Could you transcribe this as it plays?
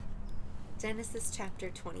Genesis chapter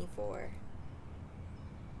 24.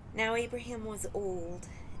 Now Abraham was old,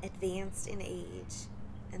 advanced in age,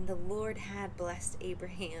 and the Lord had blessed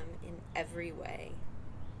Abraham in every way.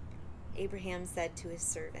 Abraham said to his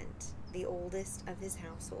servant, the oldest of his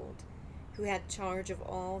household, who had charge of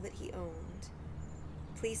all that he owned,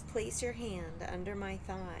 "Please place your hand under my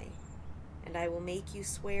thigh, and I will make you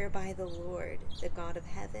swear by the Lord, the God of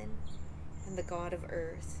heaven and the God of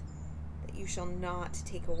earth, that you shall not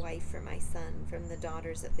take a wife for my son from the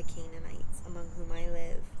daughters of the Canaanites among whom I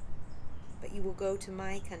live, but you will go to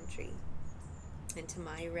my country and to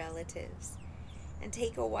my relatives, and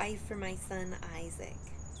take a wife for my son Isaac."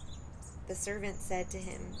 The servant said to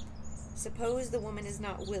him, "Suppose the woman is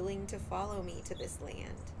not willing to follow me to this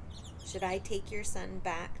land. Should I take your son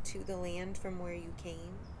back to the land from where you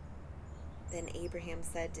came?" Then Abraham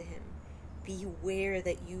said to him, "Beware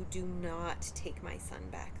that you do not take my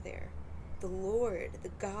son back there. The Lord, the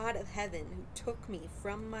God of heaven, who took me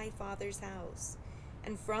from my father's house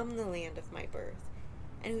and from the land of my birth,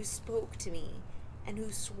 and who spoke to me and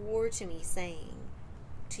who swore to me, saying,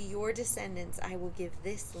 'To your descendants I will give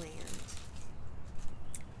this land,'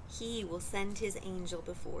 he will send his angel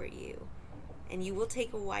before you, and you will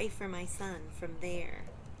take a wife for my son from there.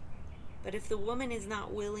 But if the woman is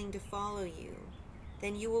not willing to follow you,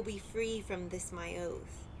 then you will be free from this my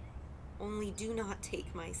oath. Only do not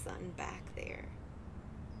take my son back there."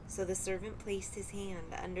 So the servant placed his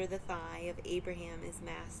hand under the thigh of Abraham his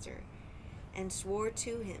master, and swore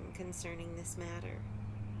to him concerning this matter.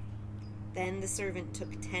 Then the servant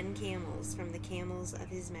took 10 camels from the camels of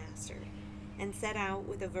his master, and set out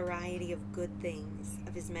with a variety of good things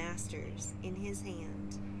of his master's in his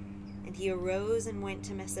hand. And he arose and went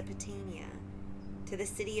to Mesopotamia, to the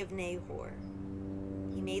city of Nahor.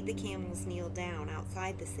 He made the camels kneel down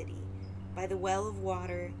outside the city, by the well of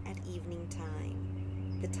water at evening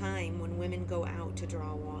time, the time when women go out to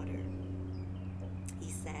draw water. He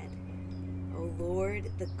said, "O Lord,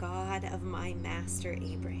 the God of my master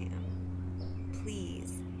Abraham,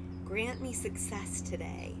 please grant me success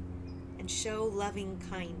today, and show loving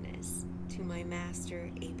kindness to my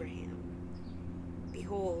master Abraham.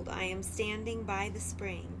 Behold, I am standing by the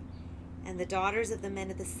spring, and the daughters of the men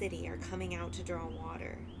of the city are coming out to draw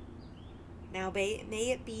water. Now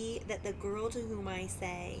may it be that the girl to whom I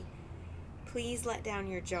say, 'Please let down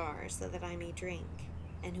your jar so that I may drink,'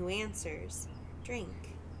 and who answers,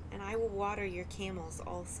 'Drink, and I will water your camels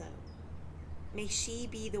also,' may she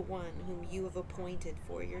be the one whom you have appointed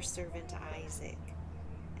for your servant Isaac.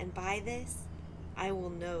 And by this I will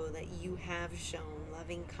know that you have shown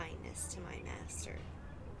loving kindness to my master."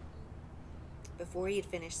 Before he had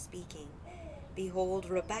finished speaking, behold,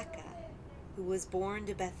 Rebekah, who was born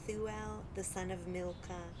to Bethuel, the son of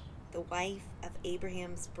Milcah, the wife of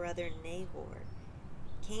Abraham's brother Nahor,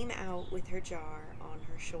 came out with her jar on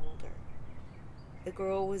her shoulder. The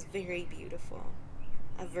girl was very beautiful,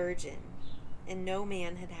 a virgin, and no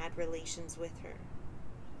man had had relations with her.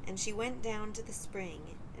 And she went down to the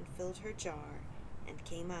spring and filled her jar and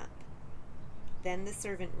came up. Then the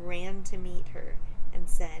servant ran to meet her and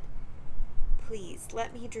said, "Please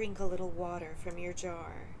let me drink a little water from your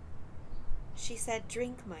jar." She said,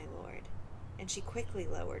 "Drink, my lord," and she quickly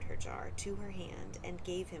lowered her jar to her hand and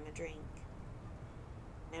gave him a drink.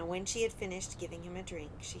 Now when she had finished giving him a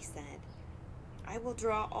drink, she said, "I will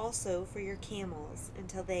draw also for your camels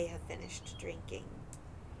until they have finished drinking."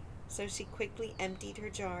 So she quickly emptied her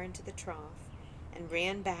jar into the trough and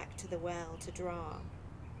ran back to the well to draw,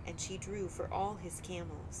 and she drew for all his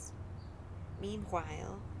camels.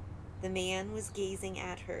 Meanwhile, the man was gazing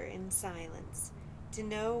at her in silence, to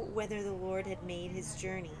know whether the Lord had made his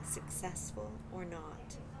journey successful or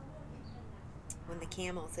not. When the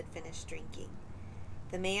camels had finished drinking,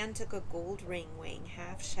 the man took a gold ring weighing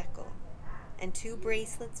 1/2 shekel, and 2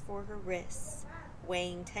 bracelets for her wrists,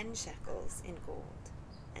 weighing 10 shekels in gold,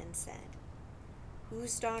 and said,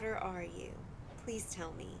 "Whose daughter are you? Please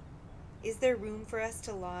tell me. Is there room for us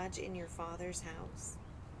to lodge in your father's house?"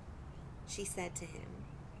 She said to him,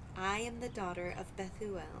 "I am the daughter of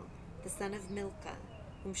Bethuel, the son of Milcah,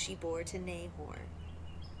 whom she bore to Nahor."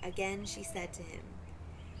 Again she said to him,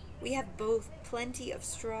 "We have both plenty of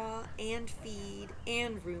straw and feed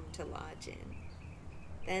and room to lodge in."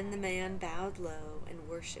 Then the man bowed low and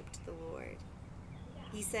worshipped the Lord.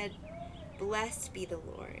 He said, "Blessed be the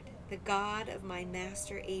Lord, the God of my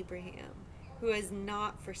master Abraham, who has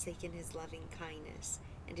not forsaken his loving kindness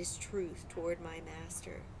and his truth toward my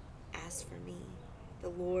master. As for me, the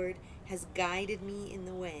Lord has guided me in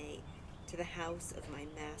the way to the house of my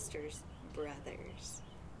master's brothers."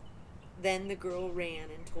 Then the girl ran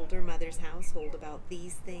and told her mother's household about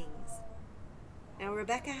these things. Now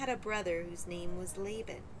Rebekah had a brother whose name was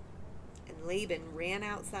Laban, and Laban ran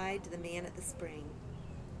outside to the man at the spring.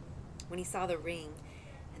 When he saw the ring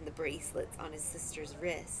and the bracelets on his sister's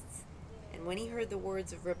wrists, and when he heard the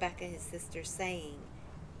words of Rebekah his sister saying,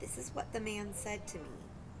 "This is what the man said to me,"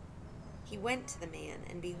 he went to the man,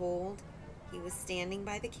 and behold, he was standing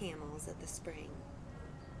by the camels at the spring.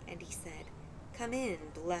 And he said, "Come in,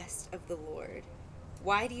 blessed of the Lord.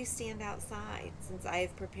 Why do you stand outside, since I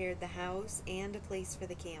have prepared the house and a place for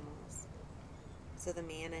the camels?" So the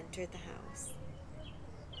man entered the house.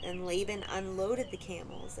 Then Laban unloaded the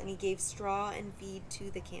camels, and he gave straw and feed to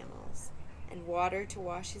the camels, and water to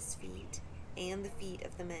wash his feet and the feet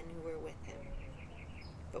of the men who were with him.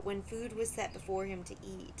 But when food was set before him to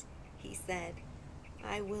eat, he said,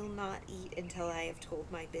 "I will not eat until I have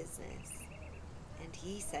told my business." And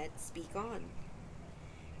he said, "Speak on."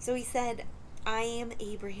 So he said, "I am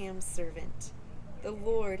Abraham's servant. The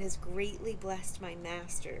Lord has greatly blessed my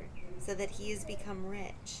master, so that he has become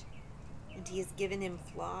rich. And he has given him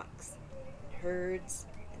flocks, and herds,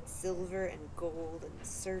 and silver and gold, and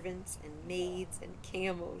servants, and maids, and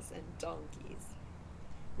camels, and donkeys.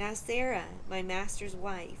 Now Sarah, my master's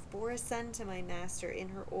wife, bore a son to my master in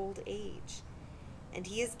her old age, and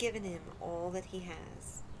he has given him all that he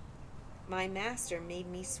has. My master made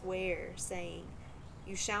me swear, saying,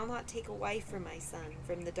 'You shall not take a wife for my son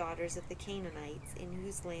from the daughters of the Canaanites in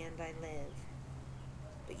whose land I live.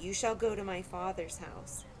 But you shall go to my father's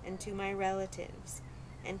house and to my relatives,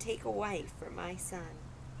 and take a wife for my son.'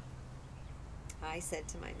 I said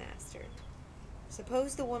to my master,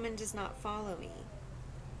 'Suppose the woman does not follow me?'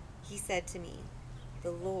 He said to me,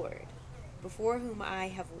 'The Lord, before whom I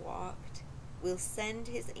have walked, will send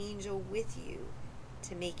his angel with you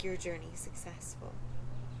to make your journey successful.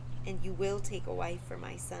 And you will take a wife for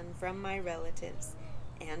my son from my relatives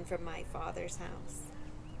and from my father's house.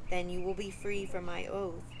 Then you will be free from my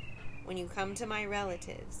oath when you come to my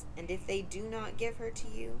relatives, and if they do not give her to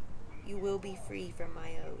you, you will be free from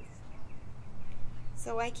my oath.'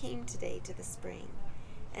 So I came today to the spring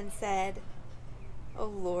and said, 'O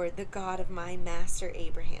Lord, the God of my master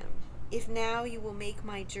Abraham, if now you will make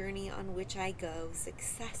my journey on which I go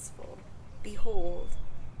successful, behold,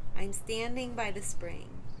 I am standing by the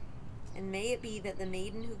spring, and may it be that the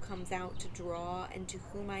maiden who comes out to draw and to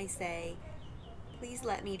whom I say, "Please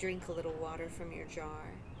let me drink a little water from your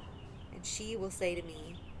jar," and she will say to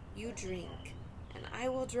me, "You drink, and I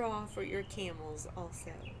will draw for your camels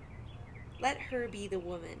also." Let her be the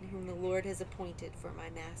woman whom the Lord has appointed for my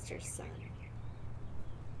master's son."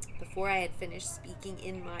 Before I had finished speaking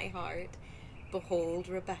in my heart, behold,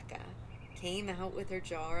 Rebekah came out with her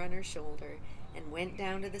jar on her shoulder and went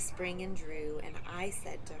down to the spring and drew, and I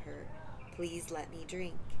said to her, "Please let me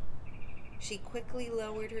drink." She quickly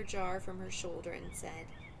lowered her jar from her shoulder and said,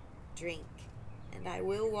 "Drink, and I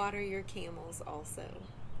will water your camels also."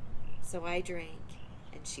 So I drank,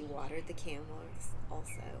 and she watered the camels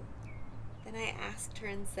also. Then I asked her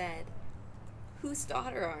and said, "Whose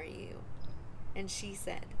daughter are you?" And she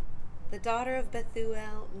said, "The daughter of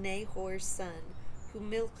Bethuel, Nahor's son, whom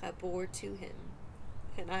Milcah bore to him."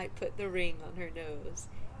 And I put the ring on her nose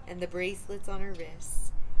and the bracelets on her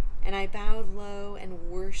wrists, and I bowed low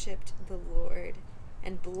and worshipped the Lord,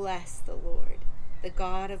 and blessed the Lord, the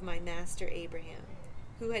God of my master Abraham,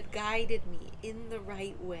 who had guided me in the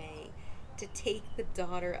right way to take the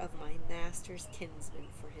daughter of my master's kinsman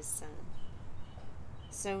for his son.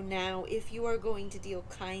 So now, if you are going to deal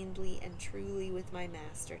kindly and truly with my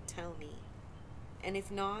master, tell me, and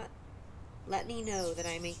if not, let me know that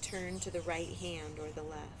I may turn to the right hand or the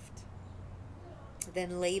left."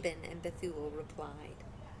 Then Laban and Bethuel replied,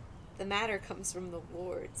 "The matter comes from the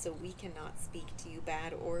Lord, so we cannot speak to you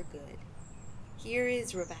bad or good. Here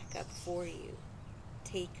is Rebekah before you.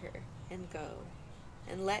 Take her and go,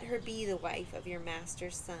 and let her be the wife of your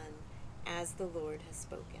master's son, as the Lord has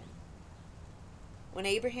spoken." When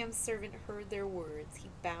Abraham's servant heard their words, he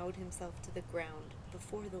bowed himself to the ground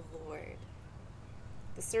before the Lord.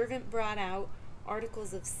 The servant brought out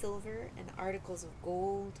articles of silver and articles of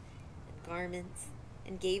gold and garments,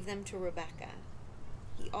 and gave them to Rebekah.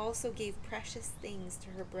 He also gave precious things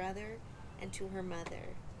to her brother and to her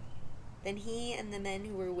mother. Then he and the men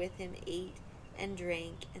who were with him ate and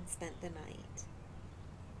drank and spent the night.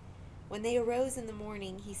 When they arose in the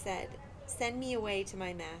morning, he said, "Send me away to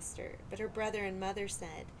my master." But her brother and mother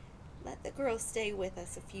said, "Let the girl stay with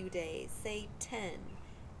us a few days, say 10.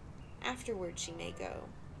 Afterward she may go."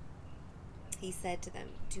 He said to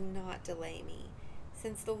them, "Do not delay me,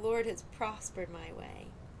 since the Lord has prospered my way.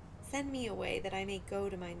 Send me away that I may go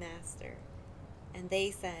to my master." And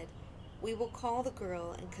they said, "We will call the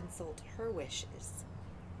girl and consult her wishes."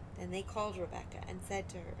 Then they called Rebekah and said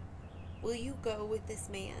to her, "Will you go with this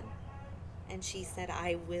man?" And she said,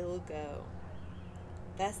 "I will go."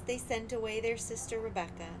 Thus they sent away their sister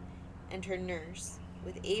Rebekah and her nurse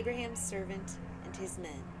with Abraham's servant and his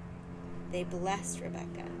men. They blessed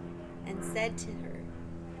Rebekah and said to her,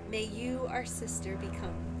 "May you, our sister,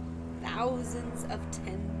 become thousands of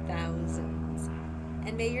 10,000s,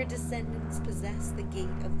 and may your descendants possess the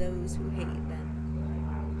gate of those who hate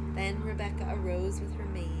them." Then Rebekah arose with her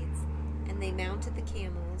maids, and they mounted the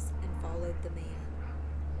camels and followed the man.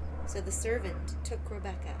 So the servant took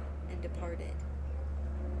Rebekah and departed.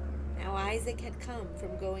 Now Isaac had come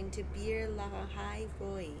from going to Beer Lahai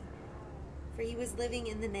Roi, for he was living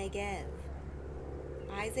in the Negev.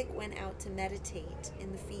 Isaac went out to meditate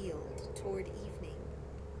in the field toward evening,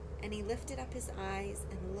 and he lifted up his eyes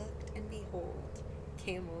and looked, and behold,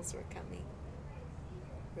 camels were coming.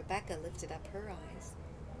 Rebekah lifted up her eyes,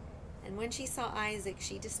 and when she saw Isaac,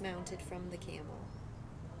 she dismounted from the camel.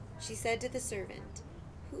 She said to the servant,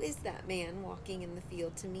 "Who is that man walking in the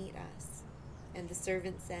field to meet us?" And the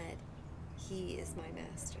servant said, "He is my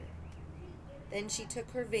master." Then she took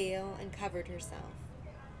her veil and covered herself.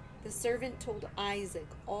 The servant told Isaac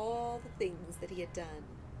all the things that he had done.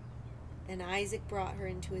 Then Isaac brought her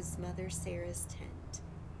into his mother Sarah's tent,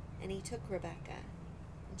 and he took Rebekah,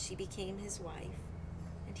 and she became his wife,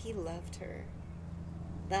 and he loved her.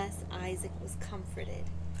 Thus Isaac was comforted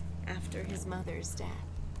after his mother's death.